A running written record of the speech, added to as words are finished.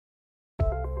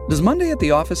Does Monday at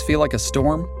the office feel like a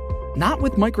storm? Not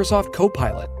with Microsoft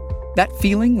Copilot. That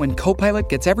feeling when Copilot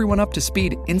gets everyone up to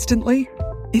speed instantly?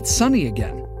 It's sunny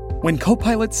again. When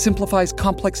Copilot simplifies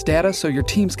complex data so your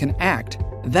teams can act,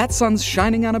 that sun's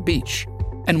shining on a beach.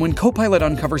 And when Copilot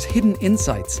uncovers hidden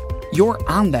insights, you're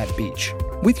on that beach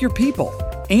with your people,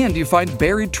 and you find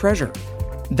buried treasure.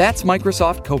 That's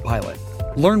Microsoft Copilot.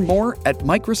 Learn more at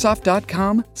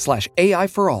Microsoft.com/AI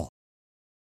for all.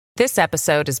 This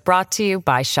episode is brought to you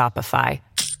by Shopify.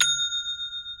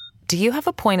 Do you have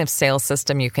a point of sale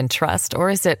system you can trust, or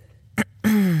is it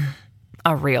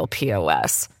a real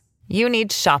POS? You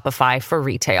need Shopify for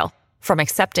retail. From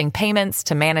accepting payments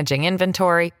to managing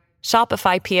inventory,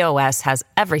 Shopify POS has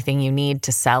everything you need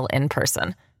to sell in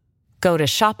person. Go to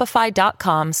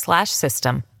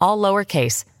shopify.com/system, all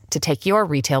lowercase, to take your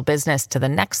retail business to the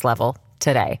next level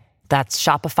today. That's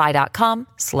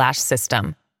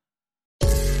shopify.com/system.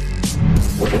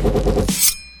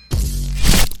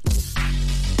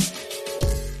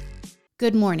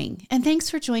 Good morning, and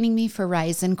thanks for joining me for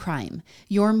Rise in Crime,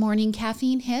 your morning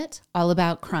caffeine hit all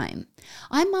about crime.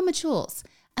 I'm Mama Jules,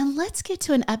 and let's get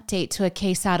to an update to a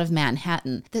case out of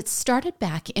Manhattan that started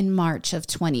back in March of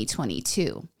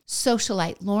 2022.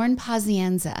 Socialite Lauren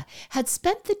Pazienza had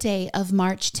spent the day of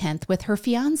March 10th with her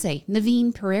fiancé,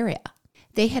 Naveen Pereira.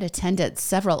 They had attended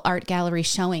several art gallery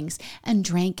showings and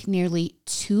drank nearly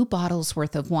 2 bottles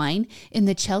worth of wine in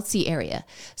the Chelsea area,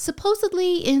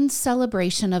 supposedly in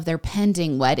celebration of their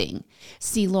pending wedding.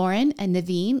 See, Lauren and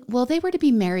Naveen, well, they were to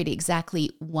be married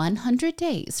exactly 100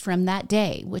 days from that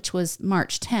day, which was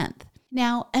March 10th.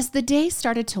 Now, as the day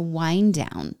started to wind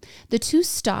down, the two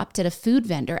stopped at a food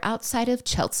vendor outside of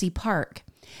Chelsea Park.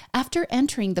 After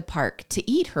entering the park to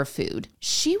eat her food,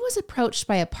 she was approached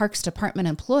by a Parks Department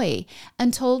employee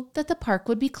and told that the park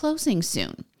would be closing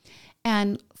soon.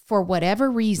 And for whatever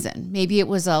reason, maybe it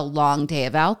was a long day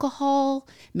of alcohol,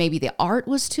 maybe the art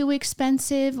was too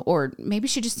expensive, or maybe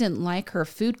she just didn't like her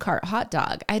food cart hot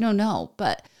dog. I don't know.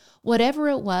 But whatever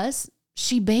it was,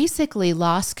 she basically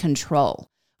lost control.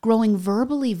 Growing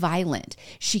verbally violent,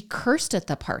 she cursed at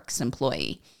the park's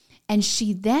employee. And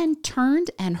she then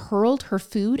turned and hurled her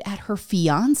food at her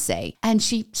fiancé, and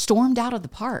she stormed out of the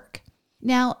park.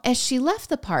 Now, as she left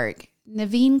the park,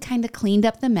 Naveen kind of cleaned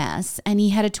up the mess, and he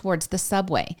headed towards the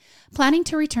subway, planning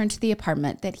to return to the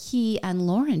apartment that he and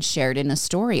Lauren shared in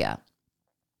Astoria.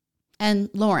 And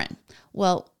Lauren,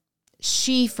 well,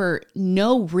 she, for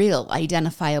no real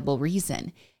identifiable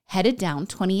reason, headed down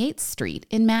 28th Street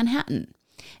in Manhattan.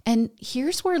 And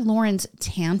here's where Lauren's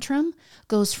tantrum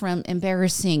goes from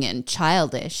embarrassing and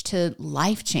childish to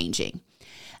life-changing.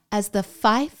 As the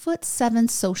 5'7"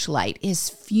 socialite is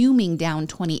fuming down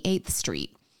 28th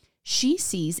Street, she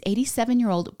sees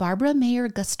 87-year-old Barbara Mayer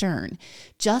Gustern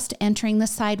just entering the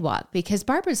sidewalk because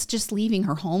Barbara's just leaving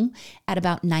her home at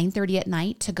about 9:30 at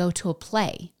night to go to a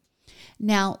play.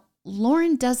 Now,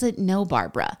 Lauren doesn't know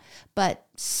Barbara, but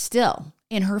still,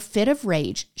 in her fit of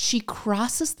rage, she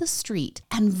crosses the street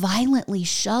and violently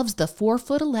shoves the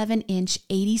 4'11"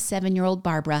 87-year-old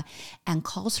Barbara and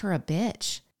calls her a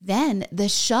bitch. Then the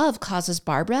shove causes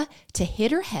Barbara to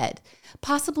hit her head,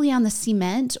 possibly on the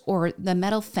cement or the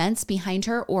metal fence behind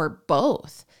her, or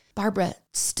both. Barbara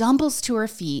stumbles to her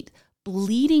feet,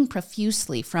 bleeding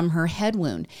profusely from her head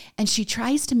wound, and she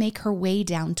tries to make her way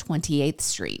down 28th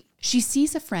Street. She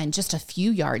sees a friend just a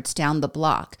few yards down the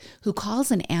block who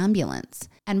calls an ambulance.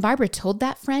 And Barbara told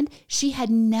that friend she had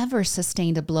never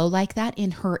sustained a blow like that in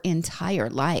her entire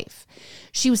life.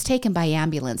 She was taken by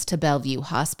ambulance to Bellevue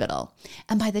Hospital.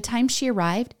 And by the time she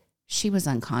arrived, she was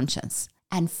unconscious.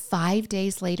 And 5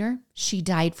 days later, she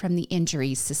died from the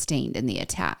injuries sustained in the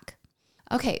attack.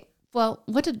 Okay, well,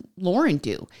 what did Lauren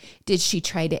do? Did she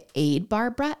try to aid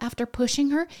Barbara after pushing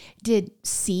her? Did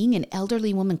seeing an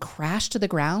elderly woman crash to the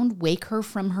ground wake her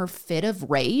from her fit of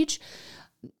rage?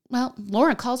 Well,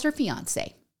 Lauren calls her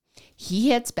fiancé.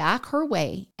 He heads back her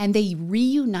way, and they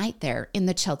reunite there in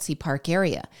the Chelsea Park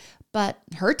area. But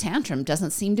her tantrum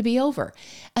doesn't seem to be over.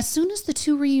 As soon as the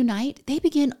two reunite, they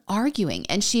begin arguing,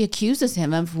 and she accuses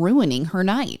him of ruining her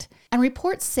night. And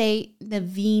reports say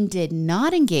Naveen did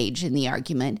not engage in the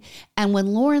argument, and when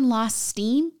Lauren lost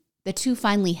steam, the two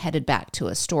finally headed back to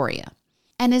Astoria.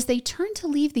 And as they turn to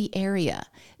leave the area,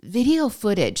 video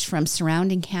footage from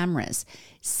surrounding cameras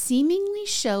seemingly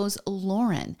shows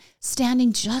Lauren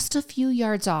standing just a few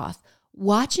yards off,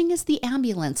 watching as the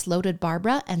ambulance loaded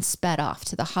Barbara and sped off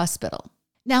to the hospital.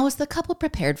 Now, as the couple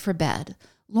prepared for bed,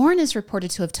 Lauren is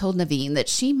reported to have told Naveen that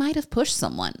she might have pushed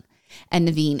someone. And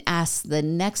Naveen asks the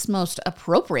next most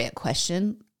appropriate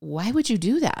question, why would you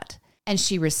do that? And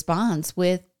she responds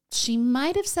with, she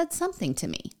might have said something to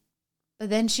me.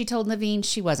 Then she told Naveen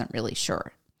she wasn't really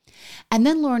sure. And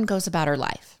then Lauren goes about her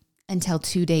life until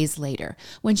 2 days later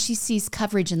when she sees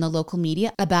coverage in the local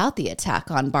media about the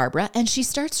attack on Barbara, and she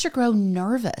starts to grow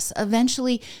nervous,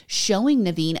 eventually showing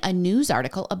Naveen a news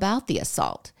article about the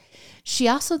assault. She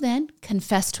also then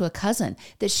confessed to a cousin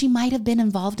that she might have been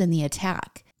involved in the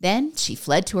attack. Then she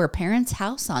fled to her parents'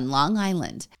 house on Long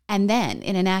Island. And then,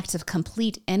 in an act of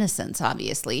complete innocence,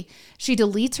 obviously, she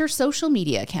deletes her social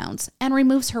media accounts and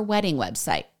removes her wedding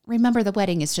website. Remember, the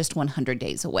wedding is just 100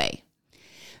 days away.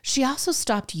 She also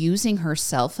stopped using her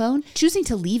cell phone, choosing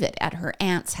to leave it at her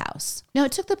aunt's house. Now,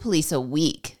 it took the police a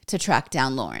week to track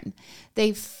down Lauren.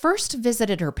 They first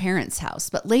visited her parents'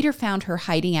 house, but later found her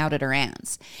hiding out at her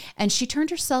aunt's, and she turned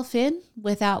herself in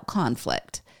without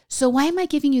conflict. So why am I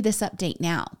giving you this update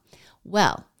now?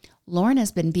 Well, Lauren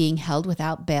has been being held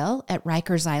without bail at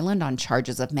Rikers Island on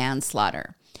charges of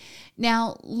manslaughter.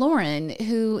 Now, Lauren,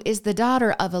 who is the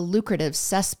daughter of a lucrative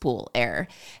cesspool heir,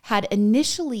 had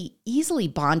initially easily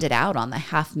bonded out on the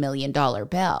 $500,000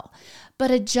 bail.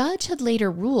 But a judge had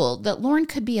later ruled that Lauren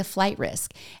could be a flight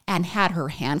risk and had her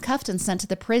handcuffed and sent to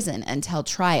the prison until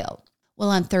trial. Well,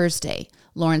 on Thursday,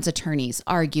 Lauren's attorneys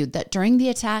argued that during the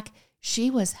attack,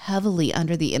 she was heavily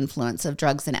under the influence of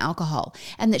drugs and alcohol,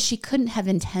 and that she couldn't have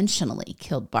intentionally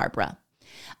killed Barbara.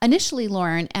 Initially,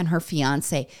 Lauren and her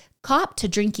fiancé copped to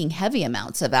drinking heavy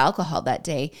amounts of alcohol that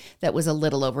day. That was a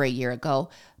little over a year ago.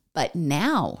 But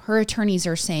now her attorneys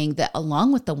are saying that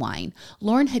along with the wine,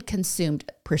 Lauren had consumed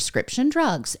prescription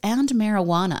drugs and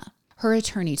marijuana. Her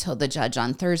attorney told the judge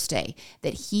on Thursday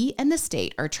that he and the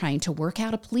state are trying to work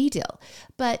out a plea deal,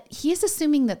 but he is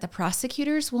assuming that the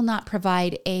prosecutors will not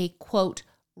provide a, quote,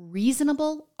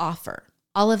 reasonable offer.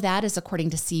 All of that is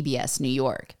according to CBS New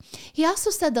York. He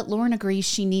also said that Lauren agrees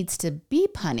she needs to be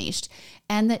punished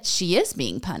and that she is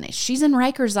being punished. She's in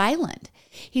Rikers Island.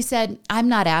 He said, I'm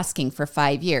not asking for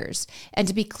 5 years. And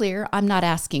to be clear, I'm not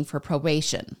asking for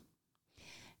probation.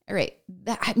 All right.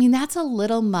 That's a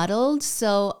little muddled.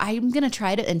 So I'm going to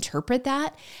try to interpret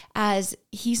that as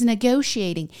he's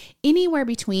negotiating anywhere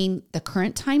between the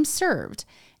current time served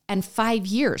and 5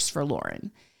 years for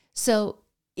Lauren. So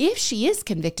if she is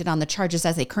convicted on the charges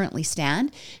as they currently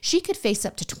stand, she could face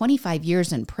up to 25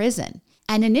 years in prison.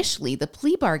 And initially, the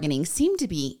plea bargaining seemed to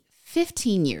be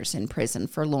 15 years in prison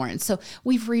for Lauren. So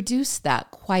we've reduced that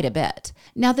quite a bit.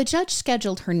 Now, the judge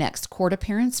scheduled her next court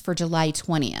appearance for July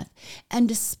 20th. And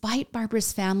despite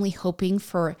Barbara's family hoping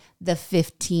for the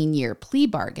 15-year plea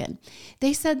bargain,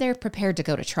 they said they're prepared to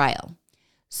go to trial.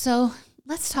 So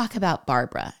let's talk about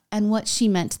Barbara and what she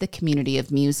meant to the community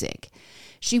of music.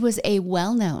 She was a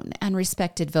well-known and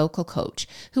respected vocal coach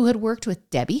who had worked with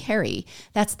Debbie Harry,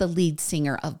 that's the lead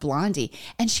singer of Blondie,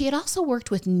 and she had also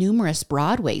worked with numerous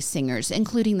Broadway singers,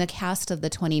 including the cast of the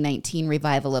 2019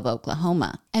 revival of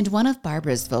Oklahoma. And one of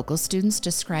Barbara's vocal students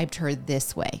described her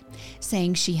this way,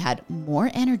 saying she had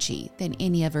more energy than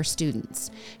any of her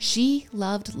students. She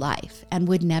loved life and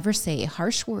would never say a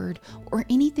harsh word or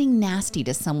anything nasty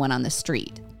to someone on the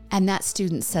street. And that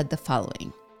student said the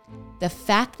following: the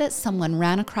fact that someone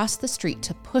ran across the street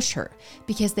to push her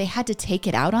because they had to take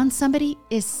it out on somebody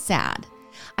is sad.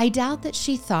 I doubt that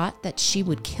she thought that she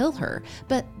would kill her,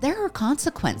 but there are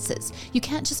consequences. You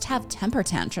can't just have temper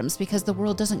tantrums because the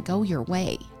world doesn't go your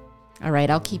way. All right,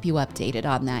 I'll keep you updated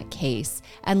on that case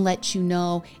and let you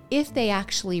know if they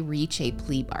actually reach a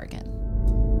plea bargain.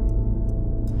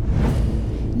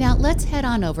 Now let's head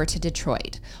on over to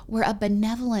Detroit, where a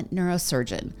benevolent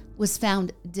neurosurgeon was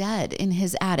found dead in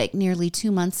his attic nearly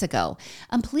 2 months ago,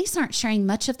 and police aren't sharing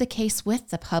much of the case with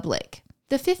the public.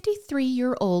 The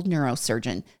 53-year-old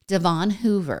neurosurgeon, Devon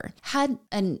Hoover, had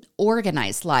an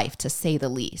organized life, to say the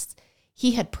least.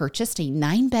 He had purchased a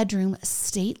 9-bedroom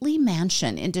stately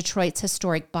mansion in Detroit's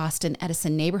historic Boston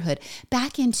Edison neighborhood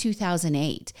back in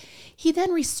 2008. He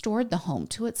then restored the home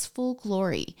to its full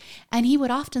glory, and he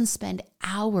would often spend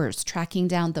hours tracking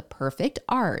down the perfect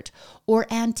art or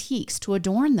antiques to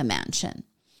adorn the mansion.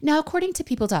 Now, according to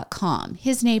People.com,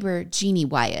 his neighbor, Jeannie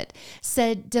Wyatt,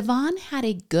 said Devon had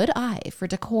a good eye for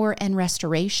decor and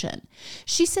restoration.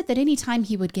 She said that anytime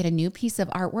he would get a new piece of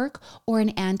artwork or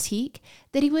an antique,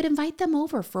 that he would invite them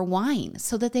over for wine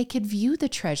so that they could view the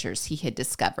treasures he had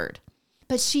discovered.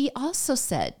 But she also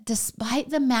said,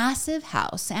 despite the massive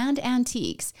house and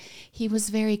antiques, he was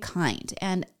very kind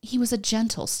and he was a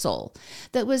gentle soul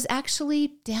that was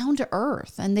actually down to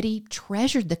earth and that he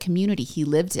treasured the community he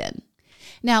lived in.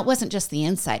 Now, it wasn't just the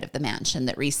inside of the mansion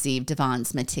that received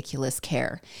Devon's meticulous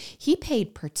care. He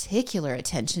paid particular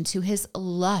attention to his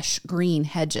lush green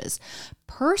hedges,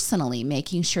 personally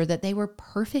making sure that they were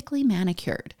perfectly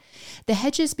manicured. The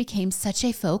hedges became such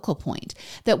a focal point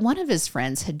that one of his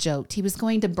friends had joked he was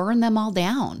going to burn them all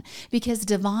down because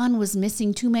Devon was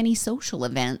missing too many social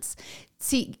events.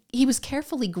 See, he was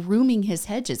carefully grooming his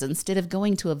hedges instead of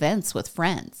going to events with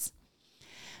friends.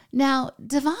 Now,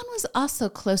 Devon was also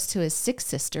close to his 6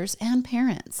 sisters and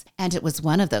parents, and it was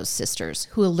one of those sisters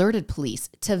who alerted police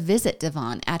to visit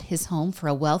Devon at his home for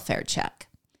a welfare check.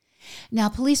 Now,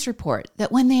 police report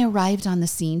that when they arrived on the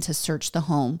scene to search the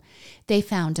home, they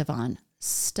found Devon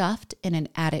stuffed in an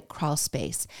attic crawl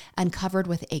space and covered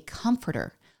with a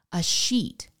comforter, a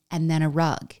sheet, and then a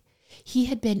rug. He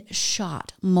had been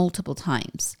shot multiple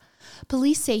times.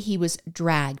 Police say he was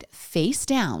dragged face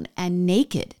down and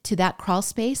naked to that crawl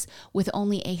space with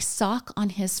only a sock on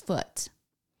his foot.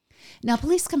 Now,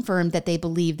 police confirmed that they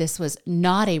believe this was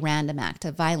not a random act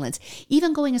of violence,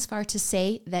 even going as far to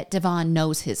say that Devon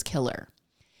knows his killer.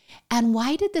 And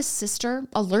why did this sister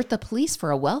alert the police for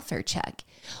a welfare check?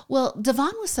 Well,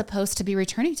 Devon was supposed to be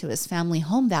returning to his family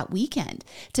home that weekend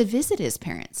to visit his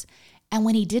parents. And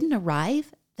when he didn't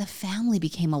arrive, the family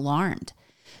became alarmed.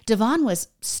 Devon was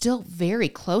still very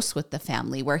close with the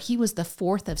family, where he was the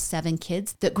 4th of 7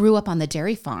 kids that grew up on the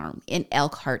dairy farm in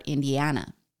Elkhart,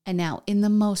 Indiana. And now, in the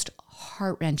most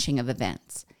heart-wrenching of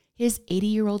events, his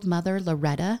 80-year-old mother,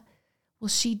 Loretta, well,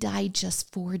 she died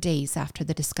just 4 days after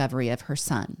the discovery of her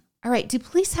son. All right, do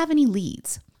police have any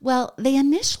leads? Well, they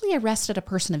initially arrested a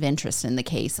person of interest in the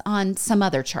case on some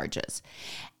other charges.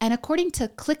 And according to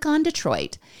Click on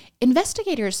Detroit,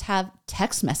 investigators have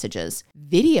text messages,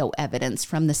 video evidence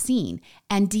from the scene,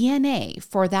 and DNA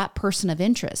for that person of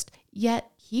interest.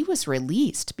 Yet he was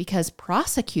released because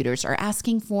prosecutors are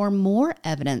asking for more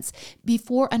evidence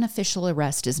before an official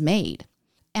arrest is made.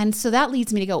 And so that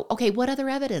leads me to go, okay, what other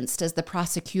evidence does the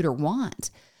prosecutor want?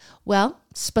 Well,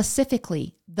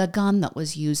 specifically, the gun that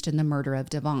was used in the murder of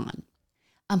Devon.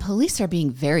 Police are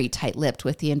being very tight-lipped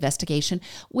with the investigation,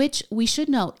 which we should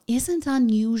note isn't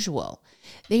unusual.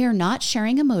 They are not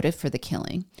sharing a motive for the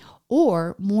killing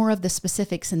or more of the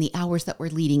specifics in the hours that were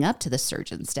leading up to the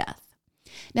surgeon's death.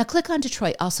 Now, Click on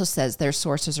Detroit also says their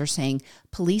sources are saying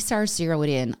police are zeroed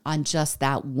in on just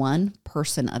that one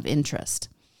person of interest.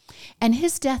 And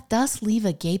his death does leave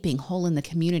a gaping hole in the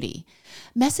community.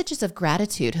 Messages of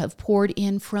gratitude have poured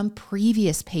in from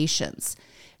previous patients.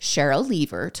 Cheryl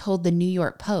Lever told the New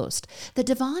York Post that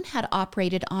Devon had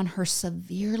operated on her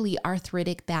severely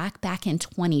arthritic back in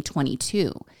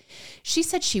 2022. She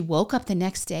said she woke up the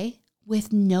next day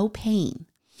with no pain.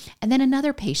 And then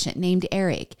another patient named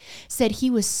Eric said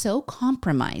he was so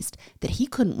compromised that he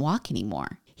couldn't walk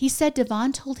anymore. He said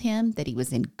Devon told him that he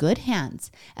was in good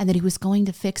hands and that he was going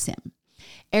to fix him.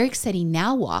 Eric said he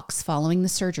now walks following the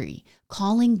surgery,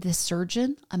 calling the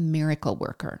surgeon a miracle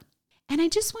worker. And I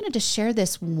just wanted to share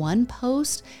this one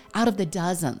post out of the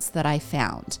dozens that I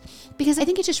found, because I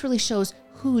think it just really shows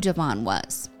who Devon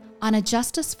was. On a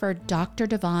Justice for Dr.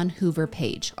 Devon Hoover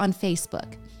page on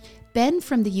Facebook, Ben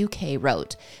from the UK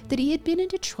wrote that he had been in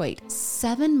Detroit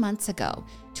 7 months ago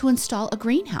to install a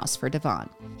greenhouse for Devon.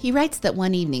 He writes that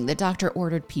one evening the doctor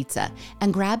ordered pizza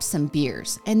and grabbed some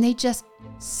beers, and they just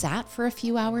sat for a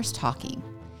few hours talking.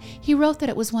 He wrote that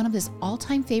it was one of his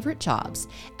all-time favorite jobs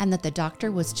and that the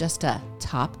doctor was just a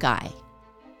top guy.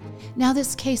 Now,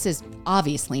 this case is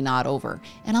obviously not over,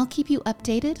 and I'll keep you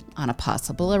updated on a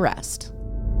possible arrest.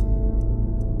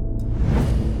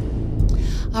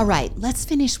 All right, let's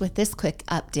finish with this quick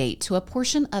update to a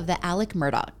portion of the Alec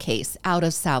Murdaugh case out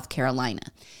of South Carolina.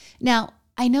 Now,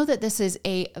 I know that this is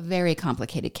a very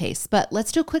complicated case, but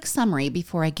let's do a quick summary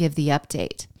before I give the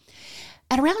update.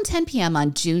 At around 10 p.m.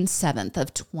 on June 7th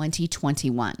of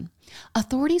 2021,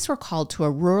 authorities were called to a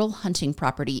rural hunting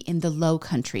property in the Low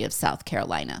Country of South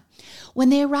Carolina. When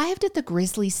they arrived at the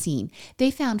grisly scene,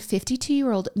 they found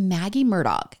 52-year-old Maggie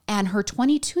Murdaugh and her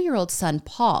 22-year-old son,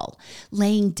 Paul,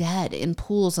 laying dead in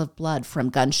pools of blood from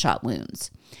gunshot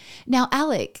wounds. Now,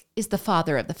 Alec is the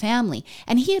father of the family,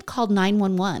 and he had called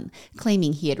 911,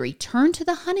 claiming he had returned to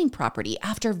the hunting property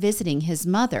after visiting his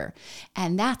mother,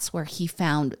 and that's where he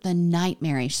found the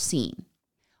nightmarish scene.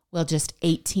 Well, just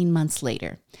 18 months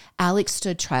later, Alec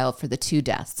stood trial for the 2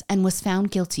 deaths and was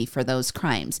found guilty for those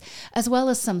crimes, as well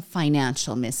as some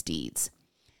financial misdeeds.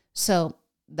 So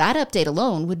that update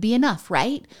alone would be enough,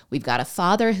 right? We've got a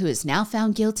father who is now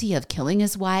found guilty of killing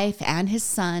his wife and his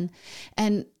son,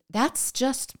 and that's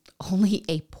just only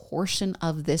a portion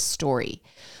of this story.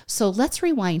 So let's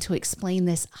rewind to explain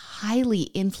this highly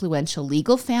influential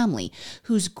legal family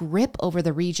whose grip over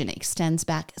the region extends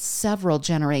back several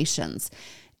generations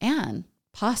and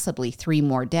possibly 3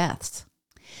 more deaths.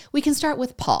 We can start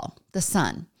with Paul, the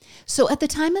son. So at the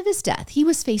time of his death, he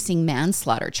was facing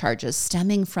manslaughter charges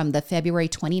stemming from the February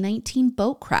 2019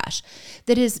 boat crash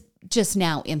that is just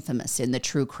now infamous in the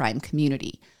true crime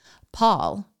community.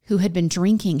 Paul, who had been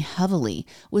drinking heavily,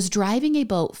 was driving a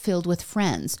boat filled with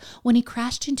friends when he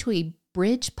crashed into a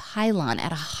bridge pylon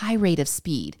at a high rate of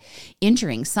speed,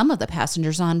 injuring some of the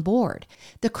passengers on board.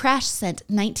 The crash sent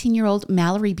 19-year-old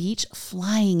Mallory Beach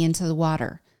flying into the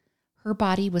water. Her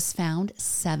body was found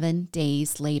 7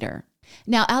 days later.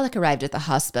 Now, Alec arrived at the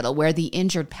hospital where the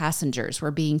injured passengers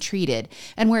were being treated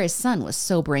and where his son was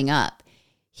sobering up.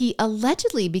 He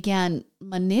allegedly began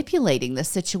manipulating the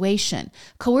situation,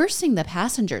 coercing the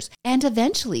passengers, and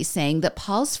eventually saying that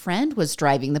Paul's friend was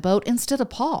driving the boat instead of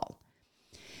Paul.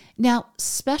 Now,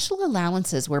 special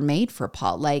allowances were made for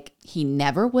Paul, like he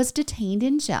never was detained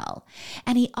in jail,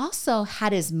 and he also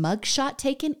had his mugshot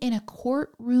taken in a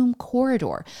courtroom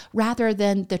corridor rather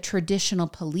than the traditional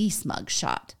police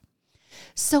mugshot.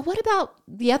 So what about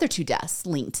the other 2 deaths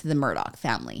linked to the Murdaugh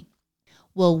family?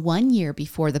 Well, 1 year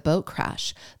before the boat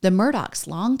crash, the Murdaughs'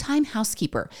 longtime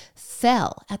housekeeper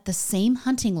fell at the same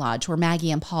hunting lodge where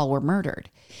Maggie and Paul were murdered.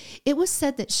 It was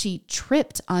said that she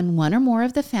tripped on one or more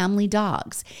of the family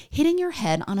dogs, hitting her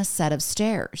head on a set of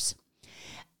stairs.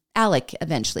 Alec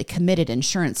eventually committed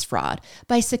insurance fraud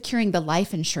by securing the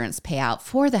life insurance payout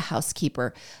for the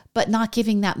housekeeper, but not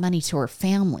giving that money to her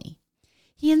family.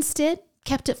 He instead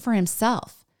kept it for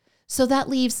himself. So that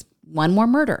leaves 1 more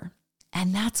murder.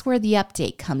 And that's where the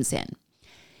update comes in.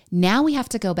 Now we have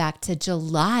to go back to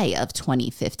July of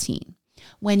 2015,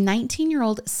 when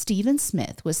 19-year-old Stephen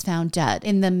Smith was found dead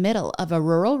in the middle of a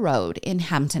rural road in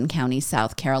Hampton County,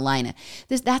 South Carolina.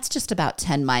 That's just about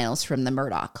 10 miles from the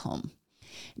Murdaugh home.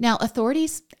 Now,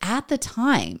 authorities at the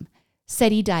time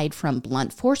said he died from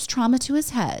blunt force trauma to his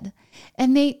head,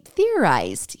 and they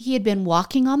theorized he had been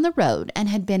walking on the road and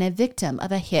had been a victim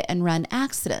of a hit-and-run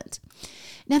accident.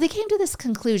 Now, they came to this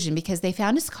conclusion because they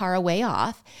found his car a way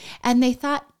off, and they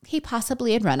thought he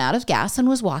possibly had run out of gas and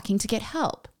was walking to get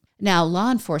help. Now,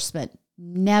 law enforcement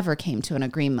never came to an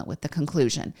agreement with the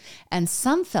conclusion, and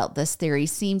some felt this theory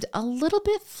seemed a little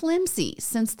bit flimsy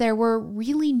since there were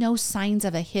really no signs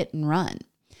of a hit and run.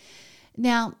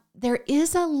 Now, there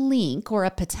is a link or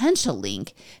a potential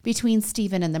link between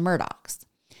Stephen and the Murdaughs.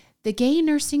 The gay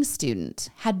nursing student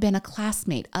had been a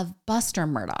classmate of Buster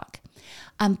Murdaugh.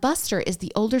 Buster is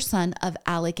the older son of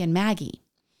Alec and Maggie.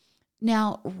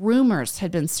 Now, rumors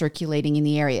had been circulating in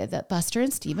the area that Buster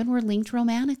and Stephen were linked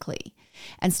romantically.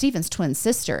 And Stephen's twin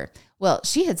sister, well,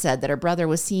 she had said that her brother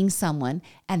was seeing someone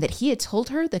and that he had told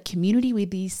her the community would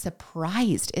be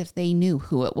surprised if they knew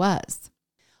who it was.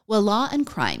 Well, Law and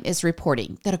Crime is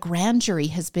reporting that a grand jury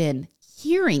has been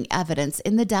hearing evidence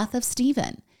in the death of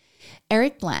Stephen.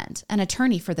 Eric Bland, an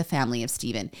attorney for the family of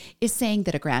Stephen, is saying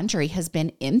that a grand jury has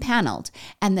been impaneled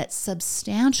and that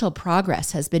substantial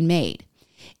progress has been made.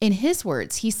 In his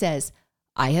words, he says,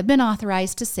 "I have been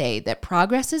authorized to say that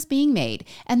progress is being made,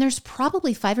 and there's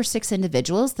probably 5 or 6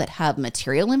 individuals that have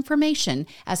material information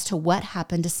as to what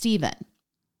happened to Stephen."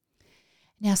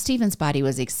 Now, Stephen's body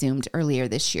was exhumed earlier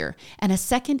this year, and a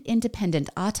second independent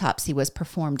autopsy was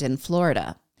performed in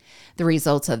Florida. The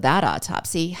results of that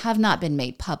autopsy have not been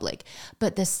made public,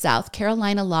 but the South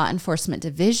Carolina Law Enforcement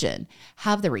Division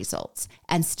have the results,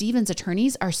 and Stephen's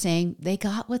attorneys are saying they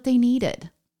got what they needed.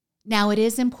 Now, it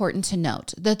is important to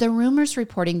note that the rumors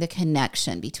reporting the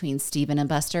connection between Stephen and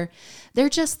Buster, they're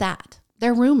just that.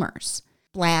 They're rumors.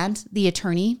 Bland, the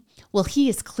attorney, well, he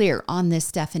is clear on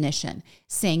this definition,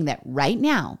 saying that right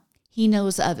now he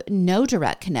knows of no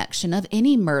direct connection of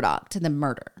any Murdaugh to the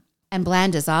murder. And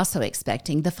Bland is also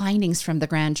expecting the findings from the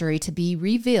grand jury to be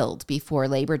revealed before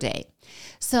Labor Day.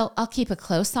 So I'll keep a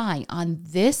close eye on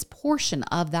this portion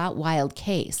of that wild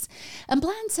case. And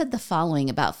Bland said the following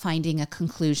about finding a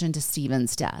conclusion to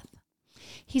Stephen's death.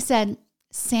 He said,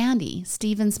 "Sandy,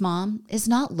 Stephen's mom, is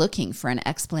not looking for an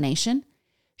explanation.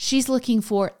 She's looking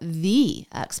for the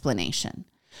explanation.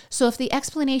 So if the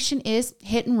explanation is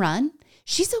hit and run,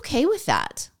 she's okay with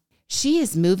that. She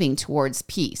is moving towards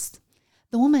peace.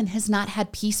 The woman has not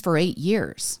had peace for 8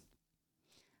 years."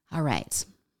 All right.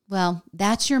 Well,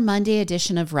 that's your Monday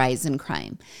edition of Rise in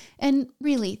Crime. And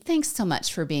really, thanks so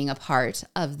much for being a part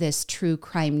of this true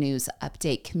crime news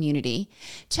update community.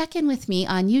 Check in with me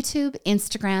on YouTube,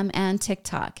 Instagram, and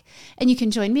TikTok. And you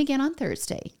can join me again on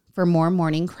Thursday for more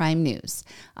morning crime news.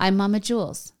 I'm Mama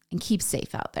Jules, and keep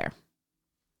safe out there.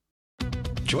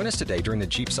 Join us today during the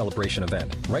Jeep Celebration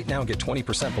event. Right now, get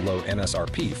 20% below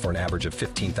MSRP for an average of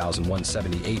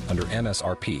 $15,178 under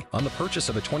MSRP on the purchase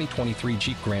of a 2023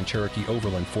 Jeep Grand Cherokee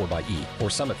Overland 4xE or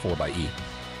Summit 4xE.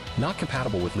 Not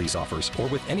compatible with lease offers or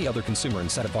with any other consumer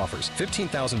incentive offers.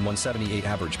 $15,178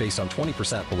 average based on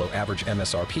 20% below average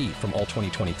MSRP from all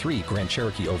 2023 Grand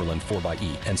Cherokee Overland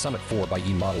 4xE and Summit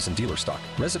 4xE models in dealer stock.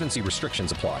 Residency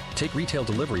restrictions apply. Take retail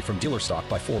delivery from dealer stock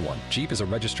by 4/1. Jeep is a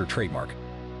registered trademark.